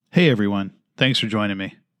Hey everyone, thanks for joining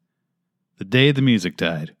me. The Day the Music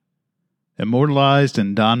Died. Immortalized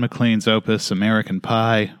in Don McLean's opus American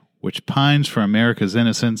Pie, which pines for America's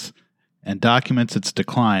innocence and documents its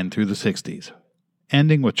decline through the 60s,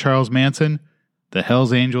 ending with Charles Manson, the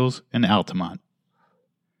Hells Angels, and Altamont.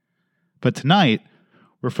 But tonight,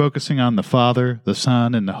 we're focusing on the Father, the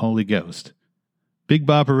Son, and the Holy Ghost. Big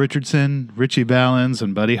Bopper Richardson, Ritchie Valens,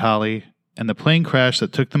 and Buddy Holly, and the plane crash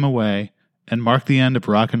that took them away and marked the end of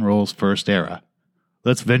rock and roll's first era.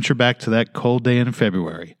 Let's venture back to that cold day in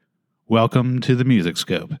February. Welcome to the Music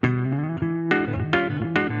Scope.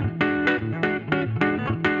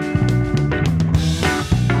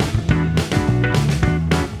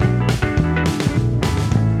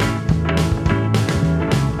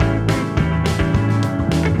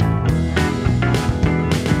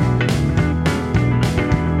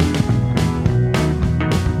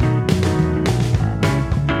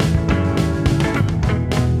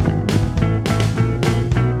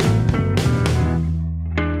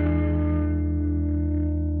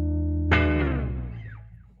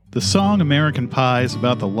 The song American Pie is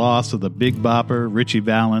about the loss of the Big Bopper, Ritchie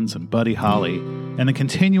Valens, and Buddy Holly, and the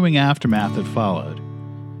continuing aftermath that followed.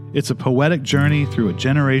 It's a poetic journey through a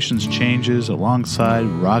generation's changes alongside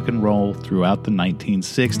rock and roll throughout the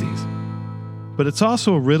 1960s. But it's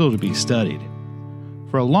also a riddle to be studied.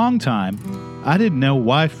 For a long time, I didn't know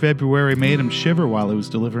why February made him shiver while he was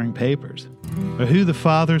delivering papers, or who the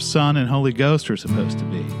Father, Son, and Holy Ghost are supposed to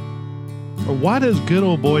be, or why those good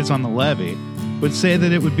old boys on the levee would say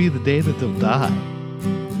that it would be the day that they'll die.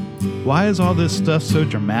 Why is all this stuff so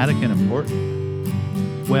dramatic and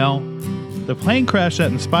important? Well, the plane crash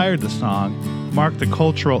that inspired the song marked the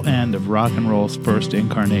cultural end of rock and roll's first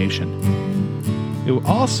incarnation. It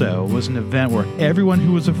also was an event where everyone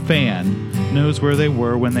who was a fan knows where they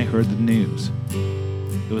were when they heard the news.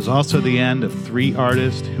 It was also the end of three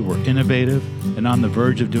artists who were innovative and on the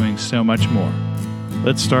verge of doing so much more.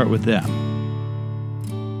 Let's start with them.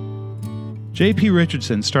 J.P.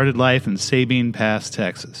 Richardson started life in Sabine Pass,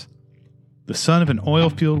 Texas. The son of an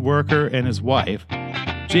oil field worker and his wife,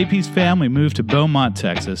 J.P.'s family moved to Beaumont,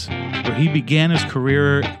 Texas, where he began his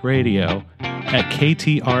career at radio at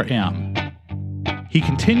KTRM. He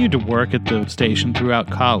continued to work at the station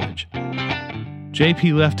throughout college.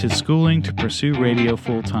 J.P. left his schooling to pursue radio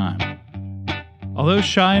full-time. Although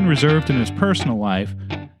shy and reserved in his personal life,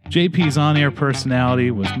 J.P.'s on-air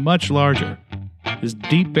personality was much larger. His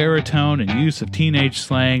deep baritone and use of teenage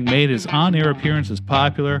slang made his on-air appearances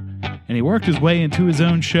popular, and he worked his way into his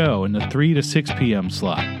own show in the 3 to 6 p.m.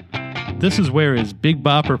 slot. This is where his Big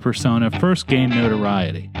Bopper persona first gained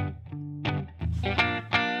notoriety.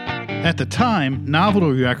 At the time,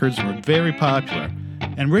 novelty records were very popular,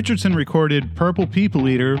 and Richardson recorded Purple People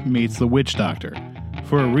Eater Meets the Witch Doctor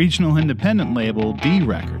for a regional independent label, D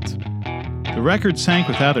Records. The record sank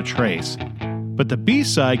without a trace, but the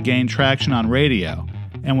B-side gained traction on radio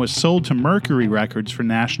and was sold to Mercury Records for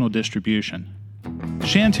national distribution.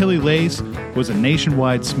 Chantilly Lace was a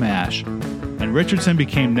nationwide smash, and Richardson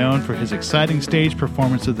became known for his exciting stage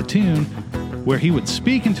performance of the tune, where he would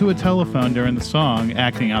speak into a telephone during the song,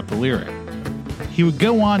 acting out the lyric. He would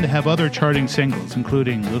go on to have other charting singles,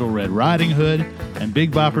 including Little Red Riding Hood and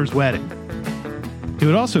Big Bopper's Wedding. He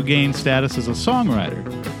would also gain status as a songwriter.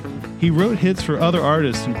 He wrote hits for other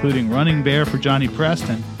artists, including Running Bear for Johnny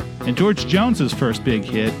Preston and George Jones's first big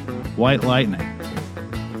hit, White Lightning.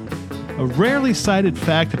 A rarely cited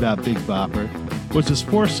fact about Big Bopper was his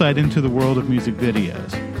foresight into the world of music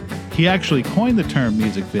videos. He actually coined the term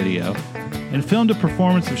music video and filmed a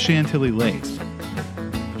performance of Chantilly Lace.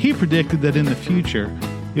 He predicted that in the future,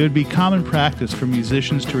 it would be common practice for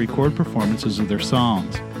musicians to record performances of their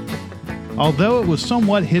songs. Although it was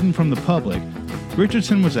somewhat hidden from the public,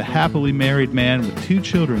 Richardson was a happily married man with 2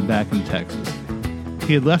 children back in Texas.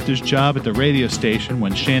 He had left his job at the radio station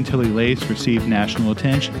when Chantilly Lace received national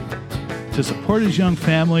attention. To support his young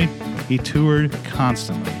family, he toured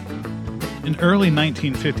constantly. In early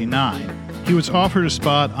 1959, he was offered a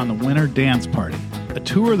spot on the Winter Dance Party, a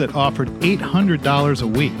tour that offered $800 a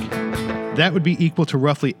week. That would be equal to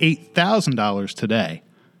roughly $8,000 today.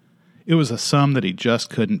 It was a sum that he just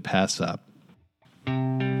couldn't pass up.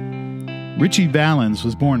 Ritchie Valens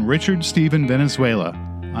was born Richard Stephen Venezuela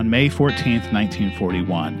on May 14,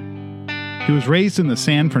 1941. He was raised in the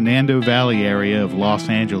San Fernando Valley area of Los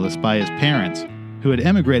Angeles by his parents, who had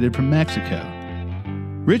emigrated from Mexico.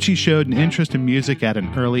 Ritchie showed an interest in music at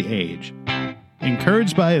an early age.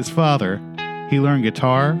 Encouraged by his father, he learned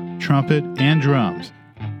guitar, trumpet, and drums.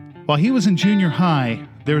 While he was in junior high,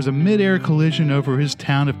 there was a mid-air collision over his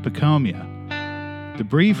town of Pacomia.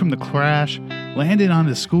 Debris from the crash landed on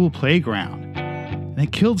his school playground, and and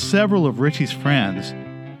it killed several of Richie's friends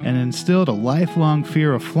and instilled a lifelong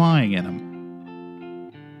fear of flying in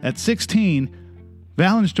him. At 16,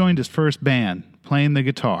 Valens joined his first band, playing the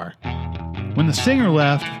guitar. When the singer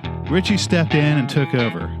left, Richie stepped in and took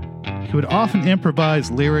over. He would often improvise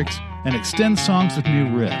lyrics and extend songs with new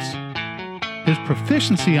riffs. His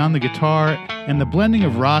proficiency on the guitar and the blending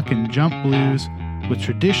of rock and jump blues with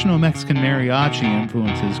traditional Mexican mariachi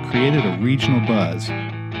influences created a regional buzz.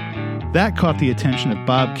 That caught the attention of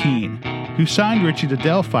Bob Keane, who signed Richie to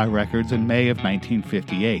Del-Fi Records in May of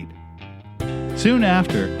 1958. Soon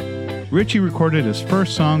after, Richie recorded his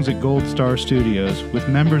first songs at Gold Star Studios with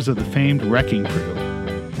members of the famed Wrecking Crew.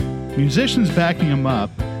 Musicians backing him up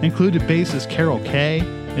included bassist Carol Kaye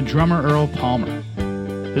and drummer Earl Palmer.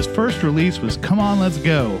 His first release was Come On Let's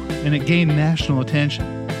Go, and it gained national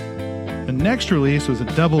attention. The next release was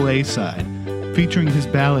a double A-side, featuring his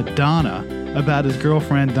ballad Donna about his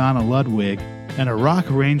girlfriend Donna Ludwig, and a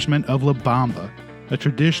rock arrangement of La Bamba, a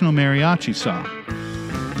traditional mariachi song.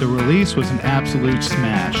 The release was an absolute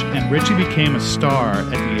smash, and Richie became a star at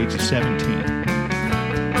the age of 17.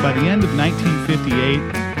 By the end of 1958,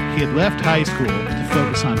 he had left high school to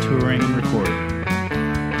focus on touring and recording.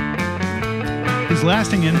 His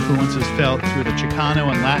lasting influences felt through the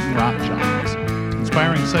Chicano and Latin rock genres,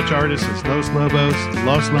 inspiring such artists as Los Lobos, the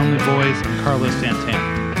Los Lonely Boys, and Carlos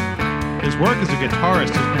Santana. His work as a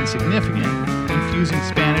guitarist has been significant, infusing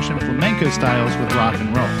Spanish and flamenco styles with rock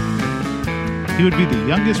and roll. He would be the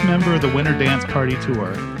youngest member of the Winter Dance Party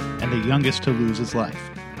Tour and the youngest to lose his life.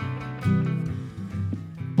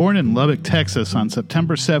 Born in Lubbock, Texas on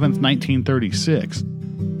September 7, 1936,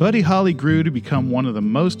 Buddy Holly grew to become one of the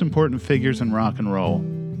most important figures in rock and roll.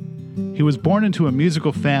 He was born into a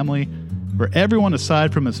musical family where everyone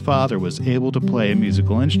aside from his father was able to play a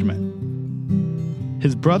musical instrument.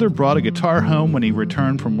 His brother brought a guitar home when he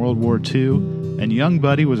returned from World War II, and young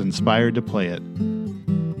Buddy was inspired to play it.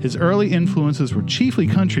 His early influences were chiefly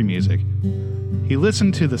country music. He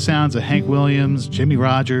listened to the sounds of Hank Williams, Jimmie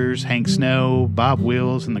Rodgers, Hank Snow, Bob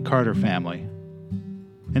Wills, and the Carter Family.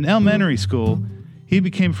 In elementary school, he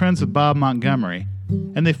became friends with Bob Montgomery,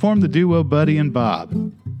 and they formed the duo Buddy and Bob.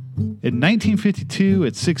 In 1952,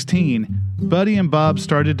 at 16, Buddy and Bob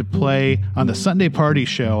started to play on the Sunday Party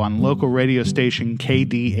Show on local radio station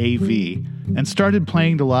KDAV and started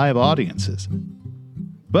playing to live audiences.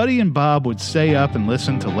 Buddy and Bob would stay up and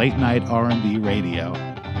listen to late-night R&B radio.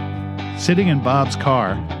 Sitting in Bob's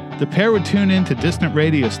car, the pair would tune in to distant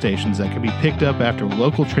radio stations that could be picked up after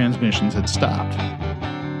local transmissions had stopped.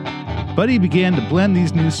 Buddy began to blend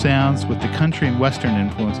these new sounds with the country and western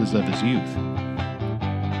influences of his youth.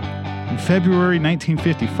 In February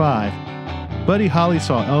 1955, Buddy Holly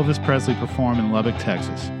saw Elvis Presley perform in Lubbock,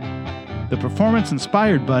 Texas. The performance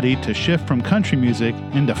inspired Buddy to shift from country music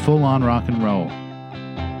into full-on rock and roll.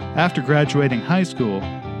 After graduating high school,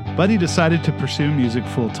 Buddy decided to pursue music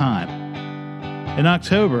full-time. In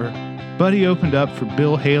October, Buddy opened up for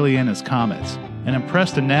Bill Haley and his Comets and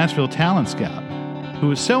impressed a Nashville talent scout, who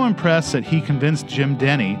was so impressed that he convinced Jim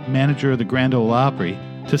Denny, manager of the Grand Ole Opry,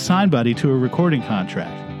 to sign Buddy to a recording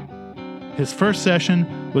contract. His first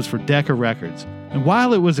session was for Decca Records, and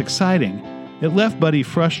while it was exciting, it left Buddy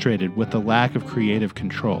frustrated with the lack of creative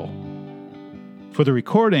control. For the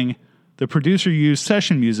recording, the producer used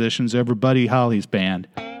session musicians over Buddy Holly's band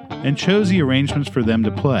and chose the arrangements for them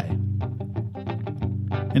to play.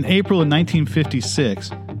 In April of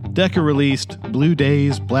 1956, Decca released Blue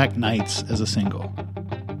Days, Black Nights as a single,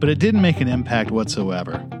 but it didn't make an impact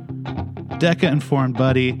whatsoever. Decca informed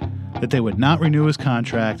Buddy that they would not renew his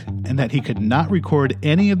contract and that he could not record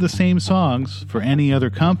any of the same songs for any other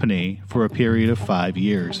company for a period of 5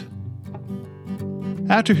 years.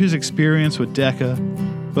 After his experience with Decca,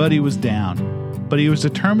 Buddy was down, but he was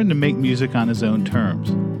determined to make music on his own terms.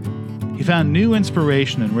 He found new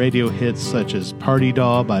inspiration in radio hits such as Party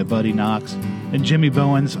Doll by Buddy Knox and Jimmy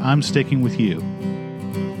Bowen's I'm Sticking With You.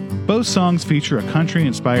 Both songs feature a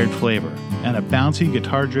country-inspired flavor and a bouncy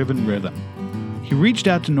guitar-driven rhythm. He reached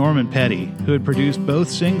out to Norman Petty, who had produced both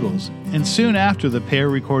singles, and soon after the pair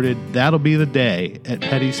recorded That'll Be the Day at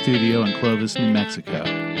Petty's studio in Clovis, New Mexico.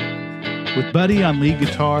 With Buddy on lead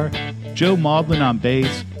guitar, Joe Maudlin on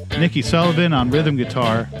bass, Nicky Sullivan on rhythm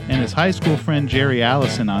guitar, and his high school friend Jerry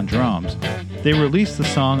Allison on drums, they released the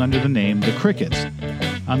song under the name The Crickets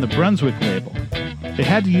on the Brunswick label. They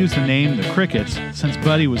had to use the name The Crickets since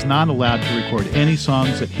Buddy was not allowed to record any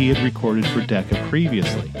songs that he had recorded for Decca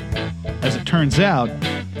previously. As it turns out,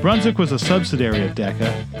 Brunswick was a subsidiary of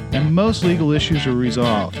Decca, and most legal issues were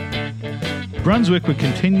resolved. Brunswick would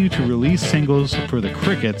continue to release singles for The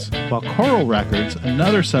Crickets, while Coral Records,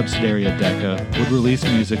 another subsidiary of Decca, would release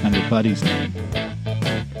music under Buddy's name.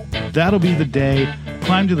 That'll Be the Day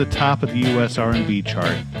climbed to the top of the US R&B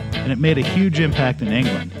chart, and it made a huge impact in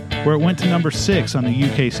England, where it went to number 6 on the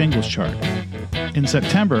UK singles chart. In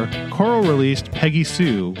September, Coral released Peggy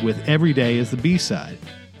Sue with Every Day as the B-side.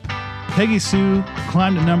 Peggy Sue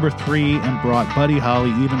climbed to number 3 and brought Buddy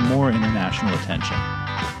Holly even more international attention.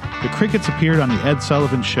 The Crickets appeared on The Ed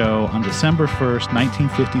Sullivan Show on December 1st,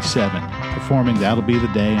 1957, performing That'll Be the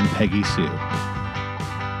Day and Peggy Sue.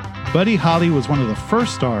 Buddy Holly was one of the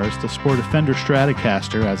first stars to sport a Fender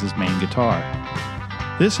Stratocaster as his main guitar.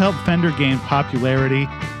 This helped Fender gain popularity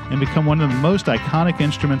and become one of the most iconic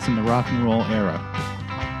instruments in the rock and roll era.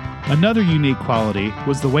 Another unique quality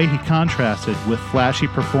was the way he contrasted with flashy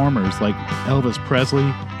performers like Elvis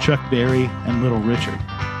Presley, Chuck Berry, and Little Richard.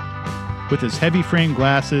 With his heavy frame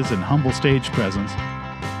glasses and humble stage presence,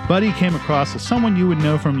 Buddy came across as someone you would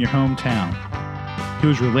know from your hometown. He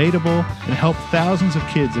was relatable and helped thousands of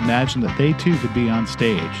kids imagine that they too could be on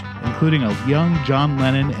stage, including a young John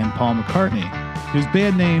Lennon and Paul McCartney, whose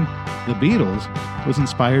band name, The Beatles, was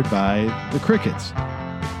inspired by the Crickets.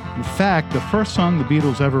 In fact, the first song the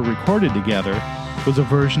Beatles ever recorded together was a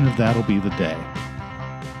version of That'll Be the Day.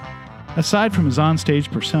 Aside from his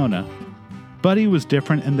onstage persona, Buddy was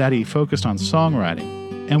different in that he focused on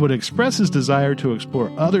songwriting and would express his desire to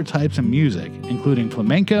explore other types of music, including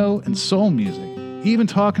flamenco and soul music, even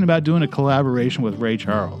talking about doing a collaboration with Ray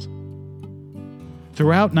Charles.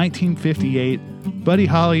 Throughout 1958, Buddy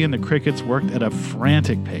Holly and the Crickets worked at a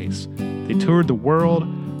frantic pace. They toured the world,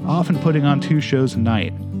 often putting on 2 shows a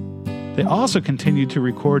night. They also continued to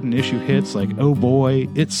record and issue hits like Oh Boy,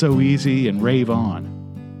 It's So Easy, and Rave On.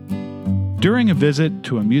 During a visit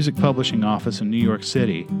to a music publishing office in New York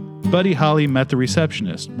City, Buddy Holly met the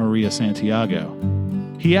receptionist, Maria Santiago.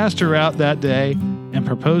 He asked her out that day and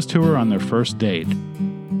proposed to her on their first date.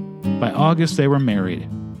 By August, they were married.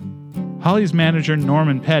 Holly's manager,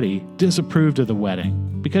 Norman Petty, disapproved of the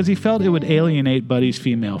wedding because he felt it would alienate Buddy's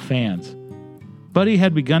female fans. Buddy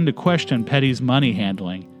had begun to question Petty's money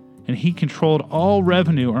handling, and he controlled all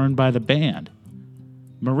revenue earned by the band.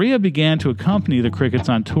 Maria began to accompany the Crickets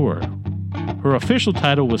on tour. Her official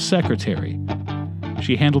title was secretary.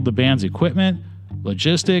 She handled the band's equipment,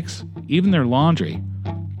 logistics, even their laundry.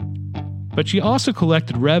 But she also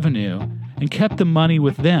collected revenue and kept the money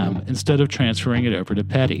with them instead of transferring it over to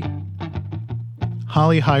Petty.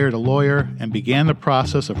 Holly hired a lawyer and began the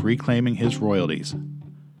process of reclaiming his royalties.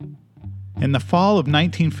 In the fall of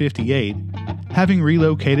 1958, having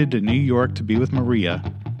relocated to New York to be with Maria,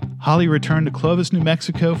 Holly returned to Clovis, New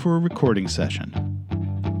Mexico for a recording session.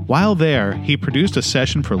 While there, he produced a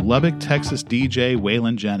session for Lubbock, Texas DJ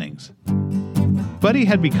Waylon Jennings. Buddy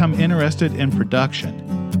had become interested in production,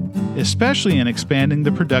 especially in expanding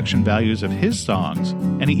the production values of his songs,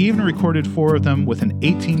 and he even recorded 4 of them with an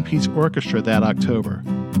 18-piece orchestra that October.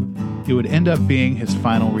 It would end up being his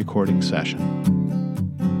final recording session.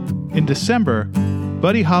 In December,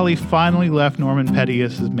 Buddy Holly finally left Norman Petty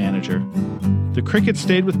as his manager. The Crickets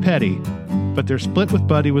stayed with Petty, but their split with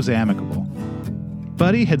Buddy was amicable.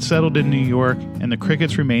 Buddy had settled in New York, and the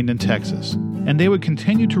Crickets remained in Texas, and they would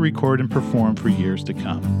continue to record and perform for years to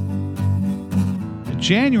come. In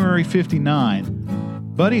January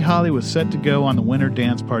 '59, Buddy Holly was set to go on the Winter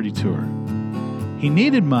Dance Party Tour. He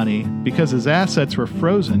needed money because his assets were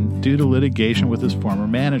frozen due to litigation with his former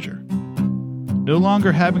manager. No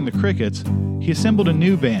longer having the Crickets, he assembled a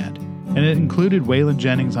new band, and it included Waylon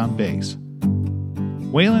Jennings on bass.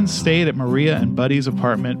 Waylon stayed at Maria and Buddy's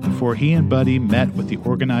apartment before he and Buddy met with the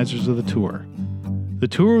organizers of the tour. The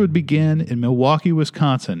tour would begin in Milwaukee,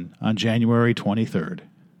 Wisconsin on January 23rd.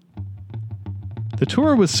 The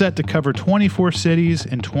tour was set to cover 24 cities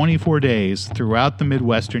in 24 days throughout the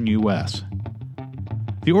Midwestern U.S.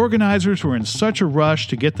 The organizers were in such a rush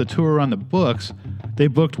to get the tour on the books, they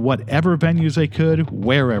booked whatever venues they could,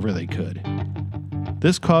 wherever they could.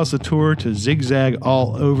 This caused the tour to zigzag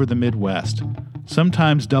all over the Midwest,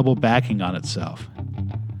 sometimes double backing on itself.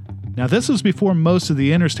 Now, this was before most of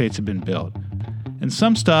the interstates had been built, and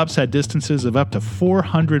some stops had distances of up to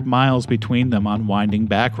 400 miles between them on winding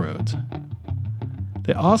back roads.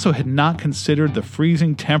 They also had not considered the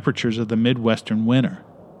freezing temperatures of the Midwestern winter.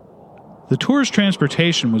 The tour's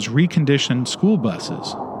transportation was reconditioned school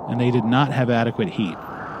buses, and they did not have adequate heat.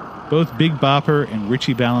 Both Big Bopper and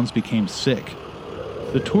Ritchie Valens became sick.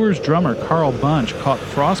 The tour's drummer, Carl Bunch, caught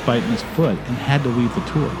frostbite in his foot and had to leave the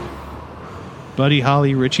tour. Buddy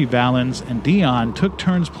Holly, Ritchie Valens, and Dion took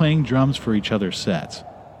turns playing drums for each other's sets.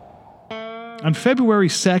 On February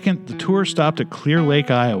 2nd, the tour stopped at Clear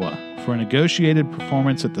Lake, Iowa, for a negotiated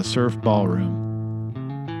performance at the Surf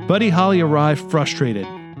Ballroom. Buddy Holly arrived frustrated.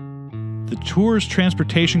 The tour's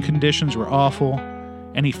transportation conditions were awful,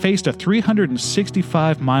 and he faced a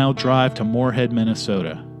 365-mile drive to Moorhead,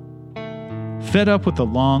 Minnesota. Fed up with the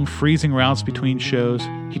long, freezing routes between shows,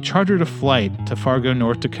 he chartered a flight to Fargo,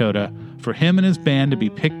 North Dakota for him and his band to be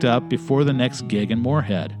picked up before the next gig in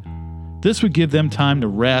Moorhead. This would give them time to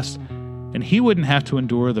rest, and he wouldn't have to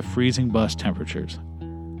endure the freezing bus temperatures.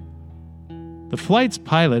 The flight's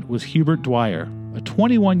pilot was Hubert Dwyer, a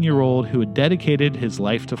 21-year-old who had dedicated his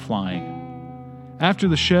life to flying. After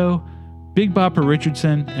the show, Big Bopper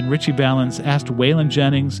Richardson and Ritchie Valens asked Waylon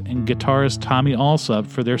Jennings and guitarist Tommy Allsup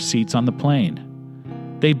for their seats on the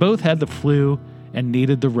plane. They both had the flu and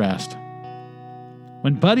needed the rest.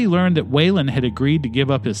 When Buddy learned that Waylon had agreed to give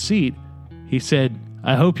up his seat, he said,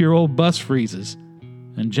 "I hope your old bus freezes."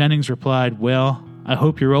 And Jennings replied, "Well, I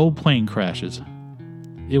hope your old plane crashes."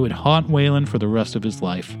 It would haunt Waylon for the rest of his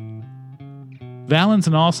life. Valens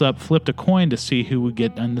and Allsup flipped a coin to see who would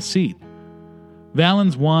get in the seat.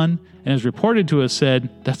 Valens won, and is reported to have said,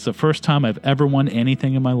 "That's the first time I've ever won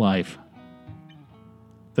anything in my life."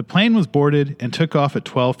 The plane was boarded and took off at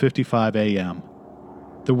 12:55 a.m.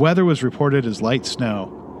 The weather was reported as light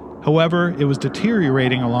snow. However, it was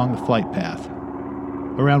deteriorating along the flight path.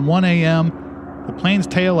 Around 1 a.m., the plane's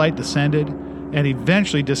taillight descended and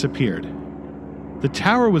eventually disappeared. The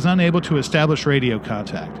tower was unable to establish radio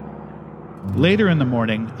contact. Later in the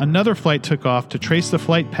morning, another flight took off to trace the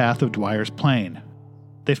flight path of Dwyer's plane.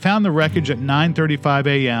 They found the wreckage at 9:35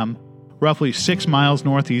 a.m., roughly 6 miles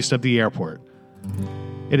northeast of the airport.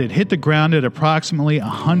 It had hit the ground at approximately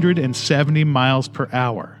 170 miles per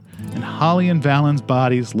hour, and Holly and Valens'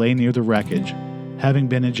 bodies lay near the wreckage, having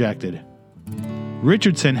been ejected.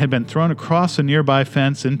 Richardson had been thrown across a nearby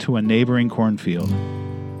fence into a neighboring cornfield.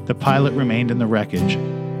 The pilot remained in the wreckage.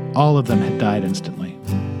 All of them had died instantly.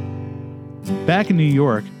 Back in New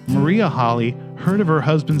York, Maria Holly heard of her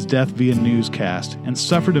husband's death via newscast and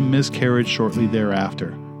suffered a miscarriage shortly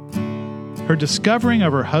thereafter. Her discovering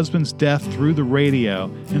of her husband's death through the radio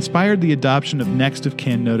inspired the adoption of next of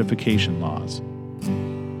kin notification laws.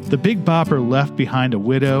 The Big Bopper left behind a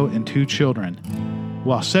widow and 2 children,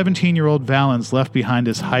 while 17-year-old Valens left behind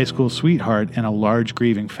his high school sweetheart and a large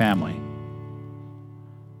grieving family.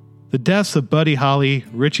 The deaths of Buddy Holly,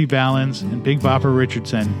 Ritchie Valens, and Big Bopper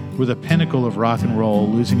Richardson were the pinnacle of rock and roll,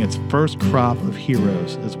 losing its first crop of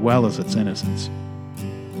heroes as well as its innocence.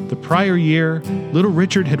 The prior year, Little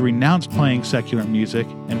Richard had renounced playing secular music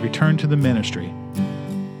and returned to the ministry.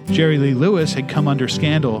 Jerry Lee Lewis had come under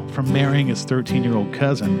scandal from marrying his 13-year-old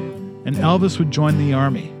cousin, and Elvis would join the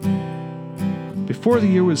army. Before the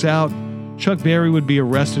year was out, Chuck Berry would be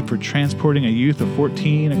arrested for transporting a youth of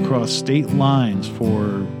 14 across state lines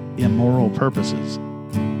for immoral purposes.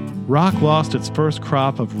 Rock lost its first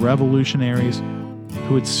crop of revolutionaries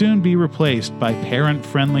who would soon be replaced by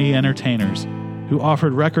parent-friendly entertainers who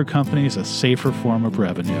offered record companies a safer form of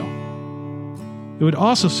revenue. It would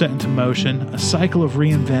also set into motion a cycle of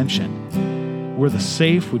reinvention, where the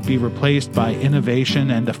safe would be replaced by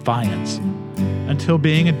innovation and defiance, until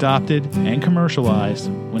being adopted and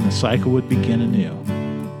commercialized when the cycle would begin anew.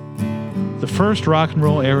 The first rock and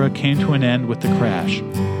roll era came to an end with the crash,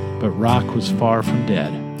 but rock was far from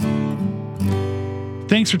dead.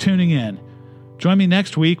 Thanks for tuning in. Join me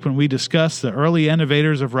next week when we discuss the early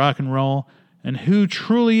innovators of rock and roll and who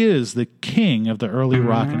truly is the king of the early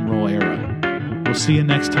rock and roll era. We'll see you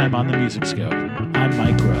next time on The Music Scope. I'm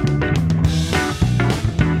Mike Grubb.